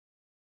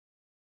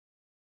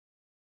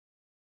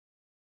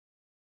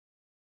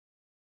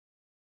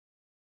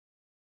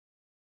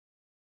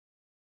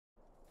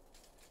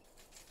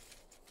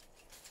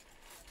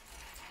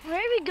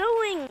I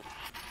going?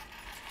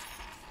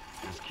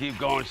 Just keep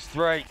going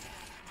straight.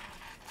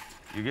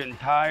 You're getting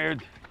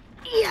tired?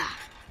 Yeah.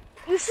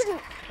 You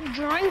shouldn't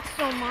drink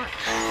so much.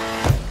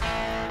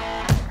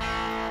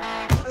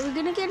 Are we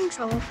gonna get in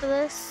trouble for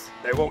this?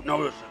 They won't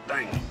notice a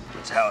thing.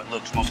 That's how it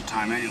looks most of the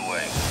time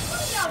anyway.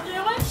 What y'all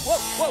doing? Whoa,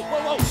 whoa,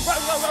 whoa, whoa,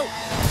 whoa, whoa.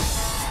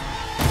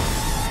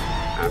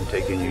 I'm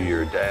taking you to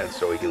your dad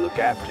so he can look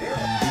after you.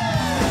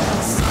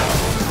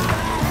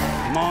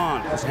 Come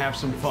on, let's have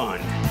some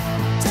fun.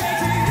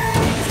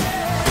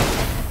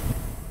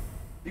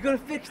 You're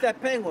gonna fix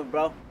that penguin,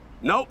 bro.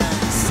 Nope.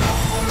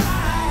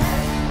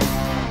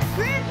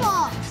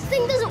 Grandpa, this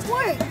thing doesn't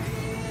work.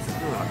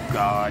 Oh,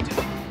 God.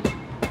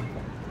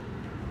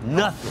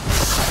 Nothing.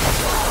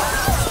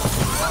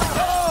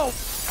 Oh!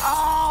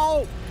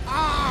 Oh!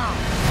 Ah!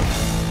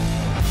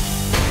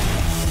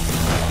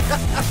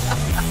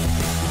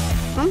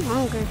 I'm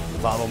hungry.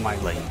 Follow my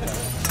lead.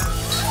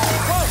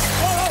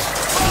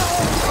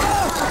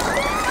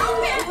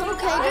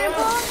 Okay,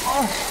 Grandpa?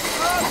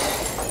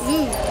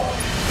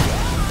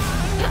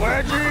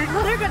 Reggie!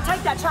 They're gonna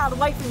take that child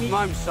away from you.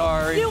 I'm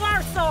sorry. You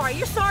are sorry.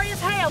 You're sorry as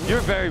hell.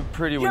 You're very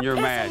pretty when you're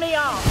pissing mad. me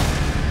off.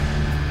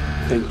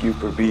 Thank you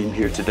for being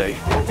here today.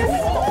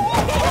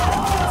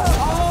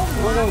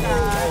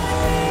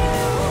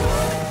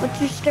 What's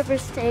your stripper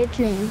stage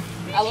name?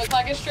 I look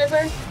like a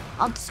stripper?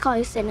 I'll just call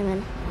you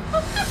Cinnamon.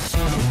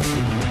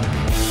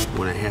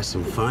 Wanna have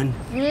some fun?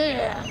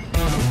 Yeah.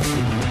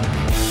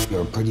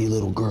 You're a pretty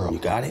little girl. You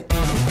got it?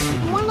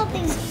 One of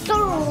these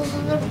girls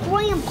is a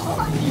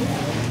grandpa.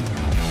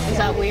 Is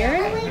that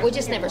weird? We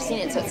just never seen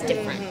it, so it's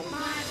different.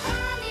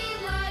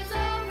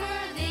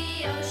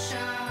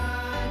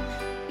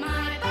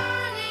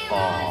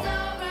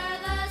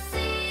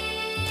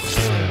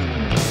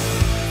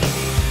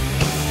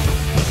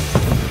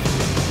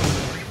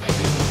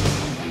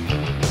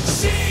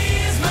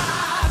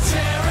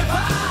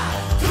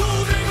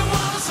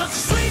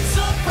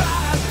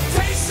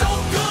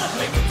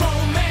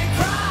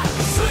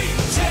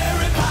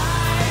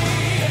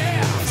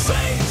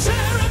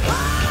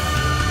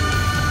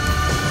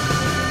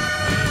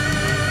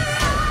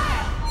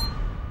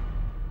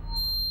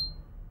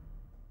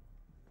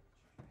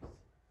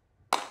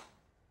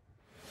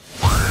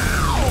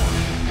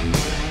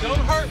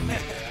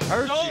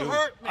 Hurt Don't you?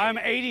 hurt me. I'm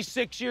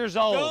 86 years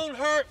old. Don't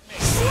hurt me.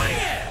 Swing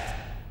it!